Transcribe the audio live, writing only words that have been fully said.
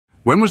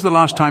When was the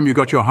last time you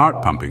got your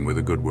heart pumping with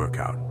a good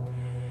workout?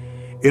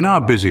 In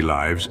our busy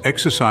lives,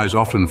 exercise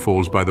often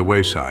falls by the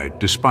wayside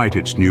despite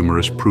its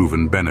numerous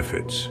proven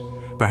benefits.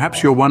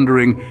 Perhaps you're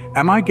wondering,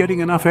 am I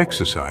getting enough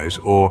exercise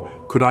or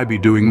could I be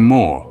doing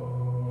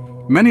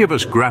more? Many of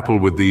us grapple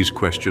with these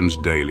questions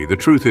daily. The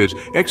truth is,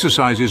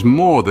 exercise is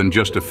more than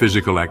just a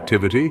physical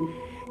activity.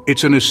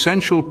 It's an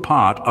essential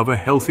part of a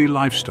healthy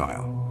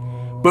lifestyle.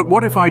 But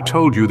what if I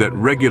told you that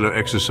regular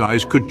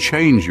exercise could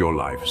change your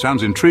life?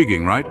 Sounds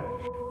intriguing, right?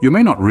 You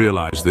may not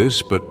realize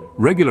this, but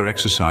regular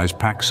exercise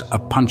packs a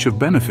punch of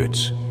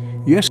benefits.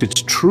 Yes,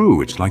 it's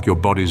true. It's like your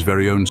body's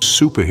very own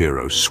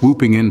superhero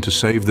swooping in to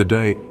save the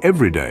day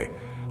every day.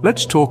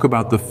 Let's talk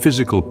about the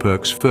physical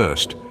perks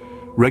first.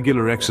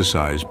 Regular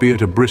exercise, be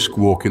it a brisk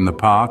walk in the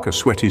park, a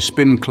sweaty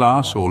spin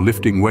class, or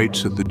lifting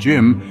weights at the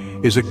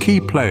gym, is a key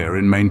player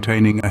in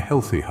maintaining a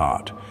healthy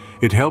heart.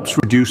 It helps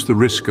reduce the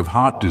risk of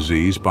heart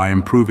disease by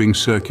improving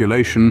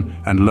circulation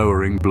and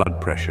lowering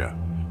blood pressure.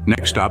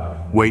 Next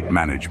up, weight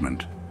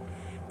management.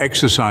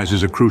 Exercise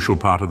is a crucial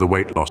part of the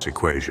weight loss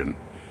equation.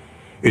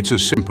 It's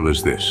as simple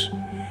as this.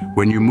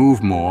 When you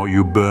move more,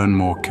 you burn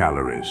more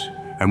calories.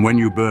 And when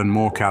you burn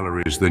more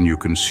calories than you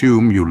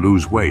consume, you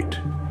lose weight.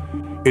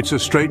 It's a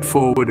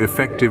straightforward,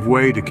 effective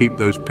way to keep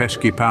those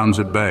pesky pounds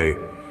at bay.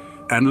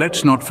 And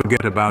let's not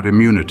forget about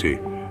immunity.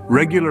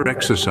 Regular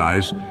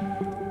exercise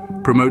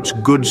promotes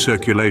good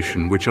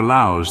circulation, which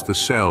allows the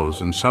cells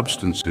and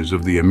substances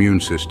of the immune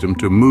system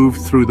to move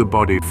through the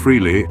body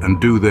freely and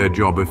do their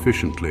job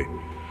efficiently.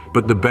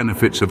 But the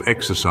benefits of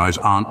exercise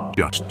aren't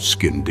just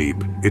skin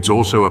deep. It's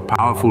also a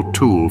powerful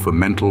tool for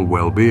mental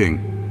well-being.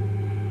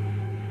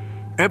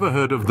 Ever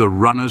heard of the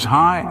runner's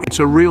high? It's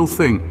a real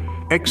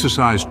thing.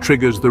 Exercise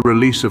triggers the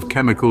release of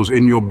chemicals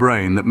in your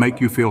brain that make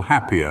you feel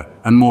happier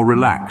and more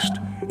relaxed.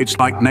 It's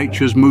like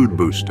nature's mood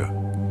booster.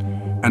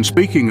 And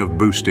speaking of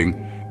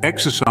boosting,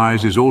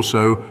 exercise is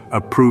also a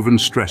proven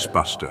stress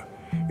buster.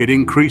 It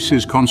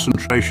increases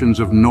concentrations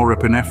of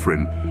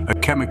norepinephrine, a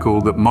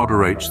chemical that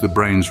moderates the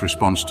brain's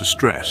response to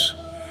stress.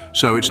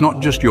 So it's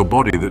not just your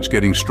body that's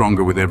getting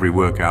stronger with every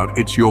workout,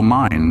 it's your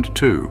mind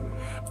too.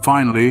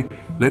 Finally,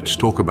 let's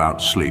talk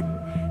about sleep.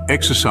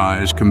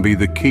 Exercise can be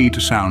the key to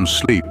sound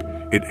sleep.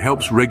 It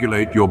helps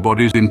regulate your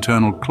body's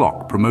internal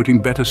clock,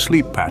 promoting better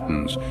sleep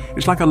patterns.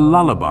 It's like a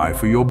lullaby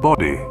for your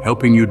body,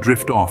 helping you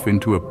drift off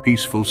into a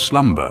peaceful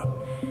slumber.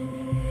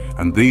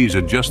 And these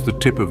are just the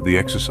tip of the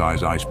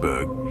exercise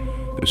iceberg.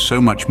 There's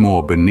so much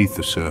more beneath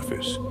the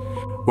surface.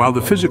 While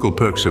the physical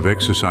perks of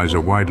exercise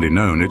are widely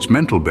known, its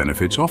mental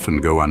benefits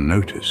often go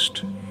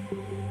unnoticed.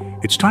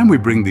 It's time we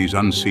bring these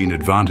unseen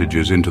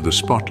advantages into the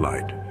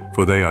spotlight,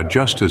 for they are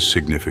just as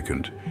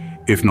significant,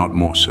 if not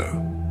more so.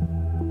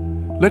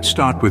 Let's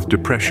start with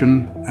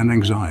depression and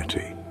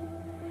anxiety.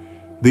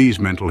 These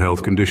mental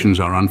health conditions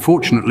are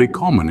unfortunately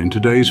common in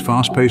today's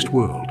fast-paced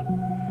world.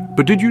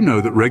 But did you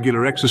know that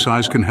regular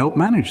exercise can help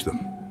manage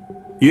them?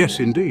 Yes,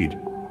 indeed.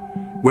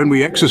 When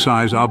we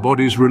exercise, our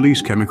bodies release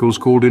chemicals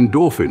called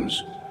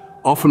endorphins.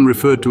 Often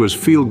referred to as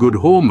feel-good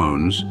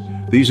hormones,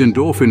 these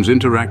endorphins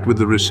interact with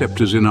the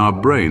receptors in our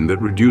brain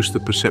that reduce the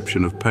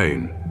perception of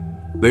pain.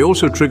 They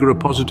also trigger a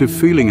positive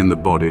feeling in the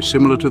body,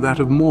 similar to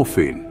that of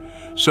morphine.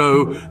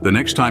 So, the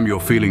next time you're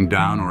feeling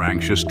down or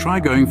anxious,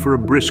 try going for a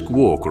brisk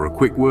walk or a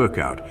quick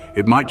workout.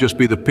 It might just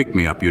be the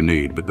pick-me-up you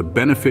need, but the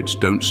benefits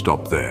don't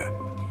stop there.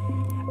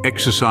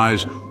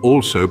 Exercise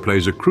also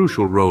plays a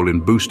crucial role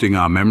in boosting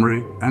our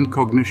memory and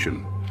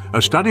cognition.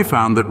 A study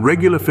found that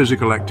regular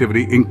physical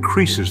activity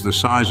increases the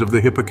size of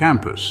the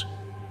hippocampus,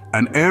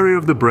 an area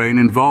of the brain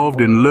involved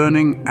in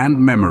learning and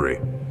memory.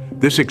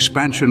 This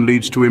expansion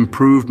leads to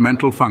improved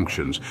mental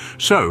functions.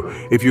 So,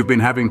 if you've been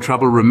having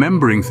trouble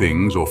remembering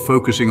things or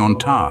focusing on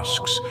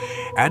tasks,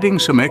 adding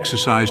some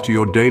exercise to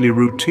your daily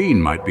routine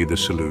might be the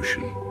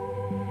solution.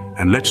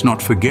 And let's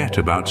not forget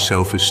about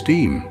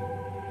self-esteem.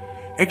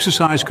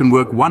 Exercise can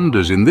work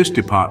wonders in this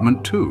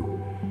department too.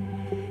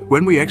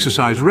 When we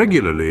exercise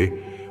regularly,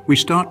 we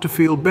start to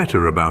feel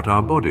better about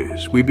our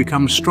bodies. We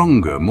become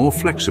stronger, more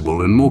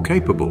flexible, and more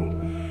capable.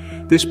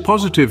 This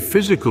positive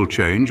physical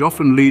change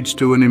often leads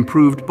to an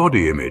improved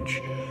body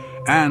image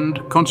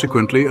and,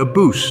 consequently, a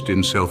boost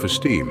in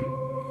self-esteem.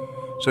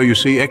 So you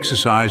see,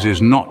 exercise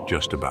is not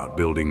just about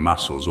building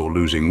muscles or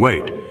losing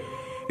weight.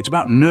 It's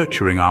about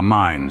nurturing our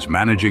minds,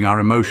 managing our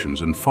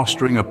emotions, and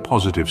fostering a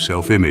positive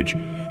self-image.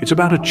 It's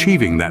about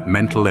achieving that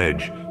mental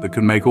edge that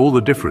can make all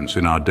the difference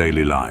in our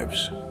daily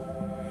lives.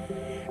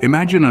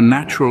 Imagine a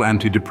natural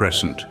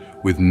antidepressant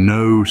with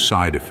no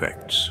side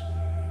effects.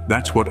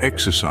 That's what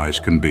exercise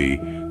can be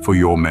for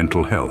your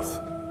mental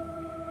health.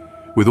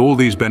 With all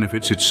these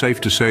benefits, it's safe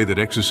to say that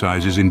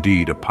exercise is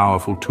indeed a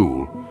powerful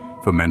tool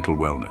for mental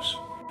wellness.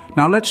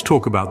 Now let's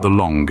talk about the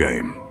long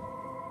game.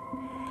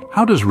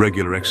 How does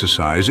regular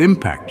exercise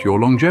impact your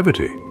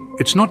longevity?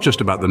 It's not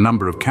just about the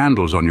number of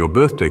candles on your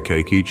birthday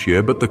cake each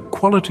year, but the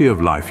quality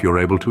of life you're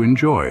able to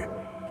enjoy.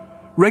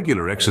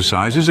 Regular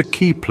exercise is a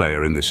key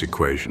player in this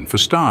equation. For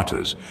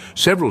starters,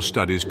 several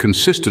studies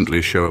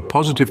consistently show a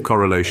positive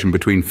correlation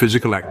between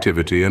physical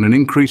activity and an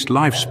increased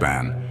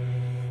lifespan.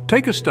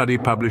 Take a study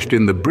published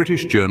in the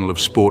British Journal of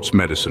Sports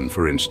Medicine,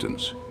 for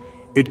instance.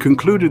 It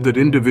concluded that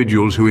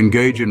individuals who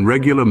engage in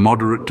regular,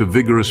 moderate to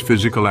vigorous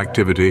physical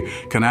activity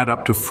can add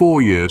up to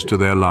 4 years to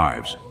their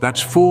lives.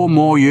 That's 4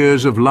 more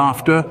years of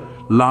laughter,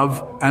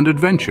 love, and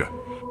adventure.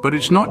 But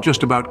it's not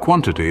just about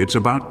quantity, it's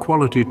about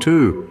quality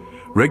too.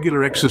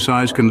 Regular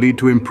exercise can lead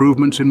to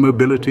improvements in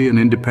mobility and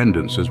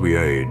independence as we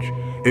age.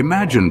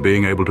 Imagine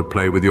being able to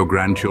play with your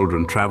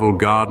grandchildren, travel,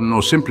 garden,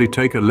 or simply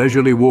take a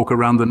leisurely walk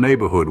around the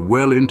neighborhood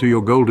well into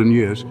your golden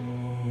years.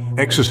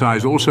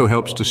 Exercise also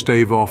helps to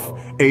stave off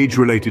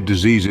age-related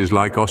diseases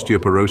like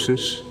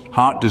osteoporosis,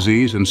 heart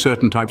disease, and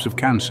certain types of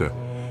cancer,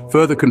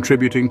 further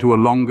contributing to a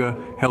longer,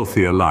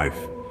 healthier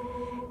life.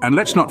 And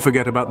let's not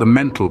forget about the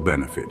mental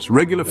benefits.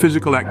 Regular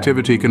physical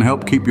activity can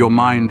help keep your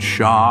mind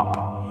sharp,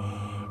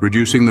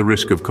 reducing the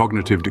risk of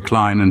cognitive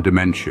decline and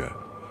dementia.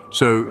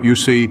 So, you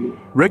see,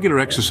 regular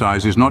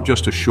exercise is not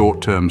just a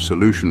short-term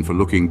solution for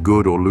looking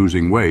good or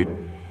losing weight.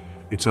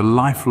 It's a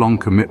lifelong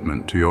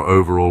commitment to your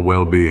overall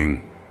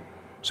well-being.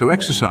 So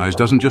exercise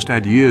doesn't just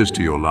add years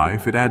to your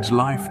life, it adds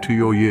life to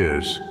your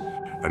years.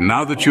 And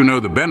now that you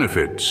know the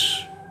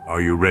benefits,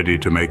 are you ready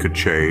to make a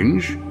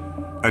change?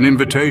 An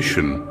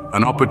invitation,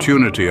 an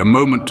opportunity, a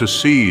moment to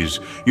seize.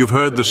 You've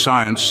heard the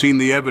science, seen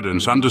the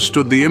evidence,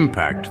 understood the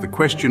impact. The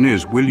question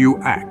is, will you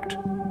act?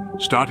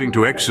 Starting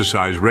to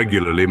exercise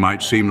regularly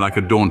might seem like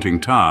a daunting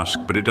task,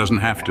 but it doesn't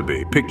have to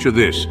be. Picture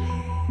this.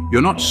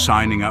 You're not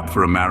signing up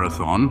for a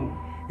marathon.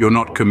 You're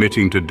not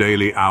committing to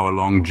daily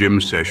hour-long gym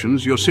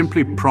sessions. You're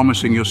simply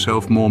promising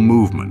yourself more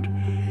movement.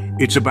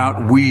 It's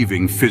about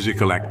weaving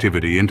physical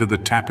activity into the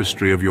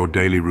tapestry of your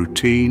daily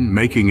routine,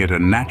 making it a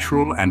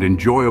natural and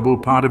enjoyable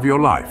part of your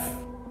life.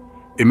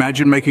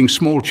 Imagine making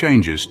small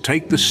changes.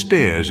 Take the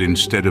stairs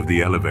instead of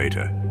the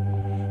elevator.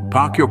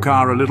 Park your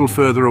car a little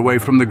further away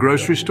from the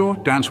grocery store.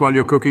 Dance while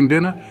you're cooking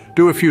dinner.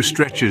 Do a few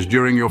stretches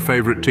during your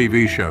favorite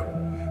TV show.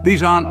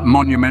 These aren't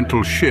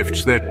monumental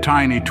shifts, they're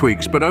tiny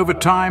tweaks, but over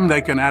time they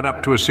can add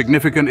up to a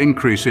significant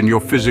increase in your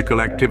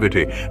physical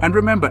activity. And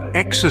remember,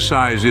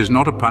 exercise is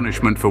not a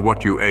punishment for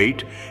what you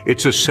ate,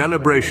 it's a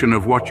celebration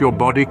of what your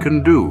body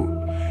can do.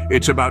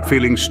 It's about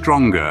feeling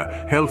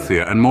stronger,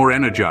 healthier, and more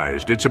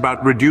energized. It's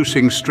about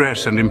reducing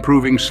stress and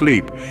improving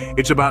sleep.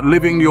 It's about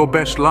living your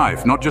best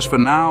life, not just for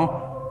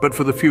now, but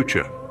for the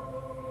future.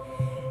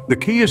 The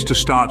key is to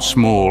start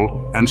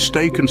small and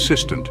stay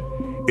consistent.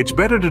 It's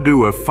better to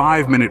do a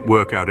 5-minute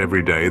workout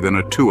every day than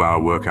a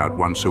 2-hour workout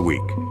once a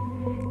week.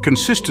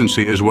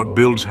 Consistency is what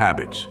builds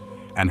habits,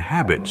 and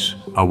habits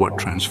are what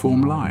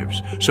transform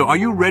lives. So are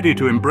you ready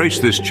to embrace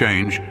this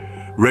change?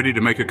 Ready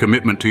to make a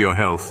commitment to your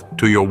health,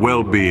 to your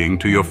well-being,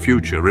 to your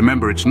future?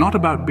 Remember, it's not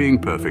about being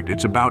perfect,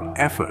 it's about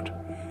effort.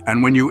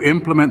 And when you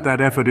implement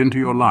that effort into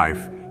your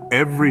life,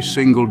 every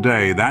single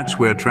day, that's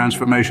where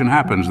transformation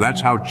happens.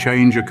 That's how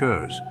change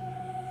occurs.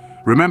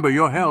 Remember,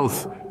 your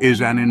health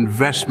is an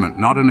investment,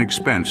 not an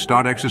expense.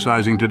 Start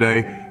exercising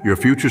today. Your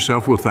future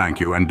self will thank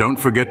you. And don't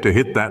forget to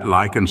hit that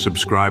like and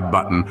subscribe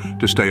button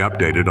to stay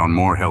updated on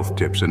more health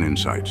tips and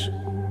insights.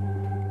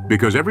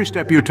 Because every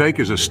step you take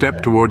is a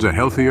step towards a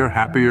healthier,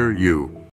 happier you.